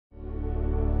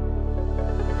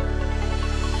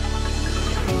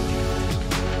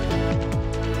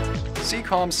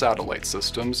Telecom Satellite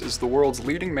Systems is the world's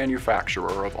leading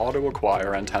manufacturer of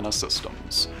auto-acquire antenna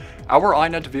systems. Our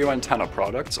iNetVu antenna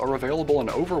products are available in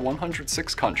over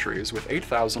 106 countries with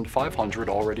 8,500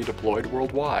 already deployed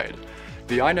worldwide.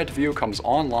 The iNetVu comes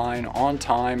online, on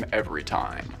time, every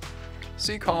time.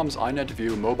 Telecom's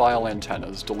iNetVu mobile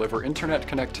antennas deliver internet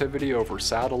connectivity over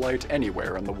satellite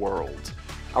anywhere in the world.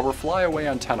 Our Flyaway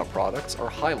antenna products are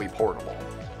highly portable.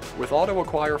 With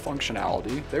auto-acquire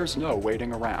functionality, there's no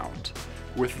waiting around.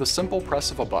 With the simple press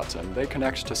of a button, they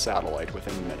connect to satellite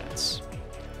within minutes.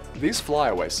 These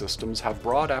Flyaway systems have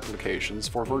broad applications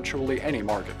for virtually any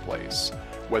marketplace,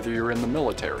 whether you're in the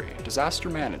military, disaster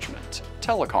management,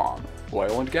 telecom,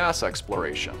 oil and gas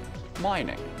exploration,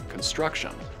 mining,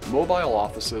 construction, mobile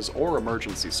offices, or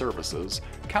emergency services.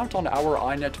 Count on our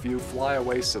iNetVu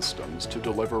Flyaway systems to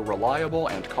deliver reliable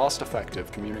and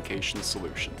cost-effective communication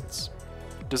solutions.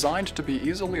 Designed to be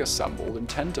easily assembled in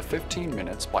 10 to 15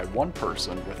 minutes by one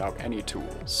person without any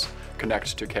tools.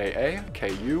 Connect to Ka,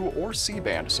 Ku, or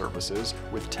C-band services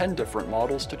with 10 different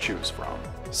models to choose from.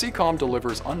 Telecom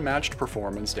delivers unmatched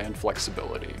performance and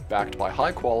flexibility, backed by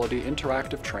high-quality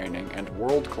interactive training and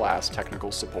world-class technical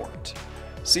support.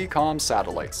 Telecom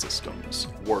Satellite Systems.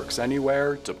 Works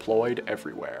anywhere, deployed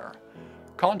everywhere.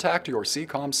 Contact your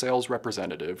Telecom sales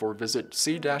representative or visit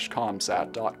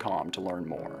c-comsat.com to learn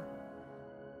more.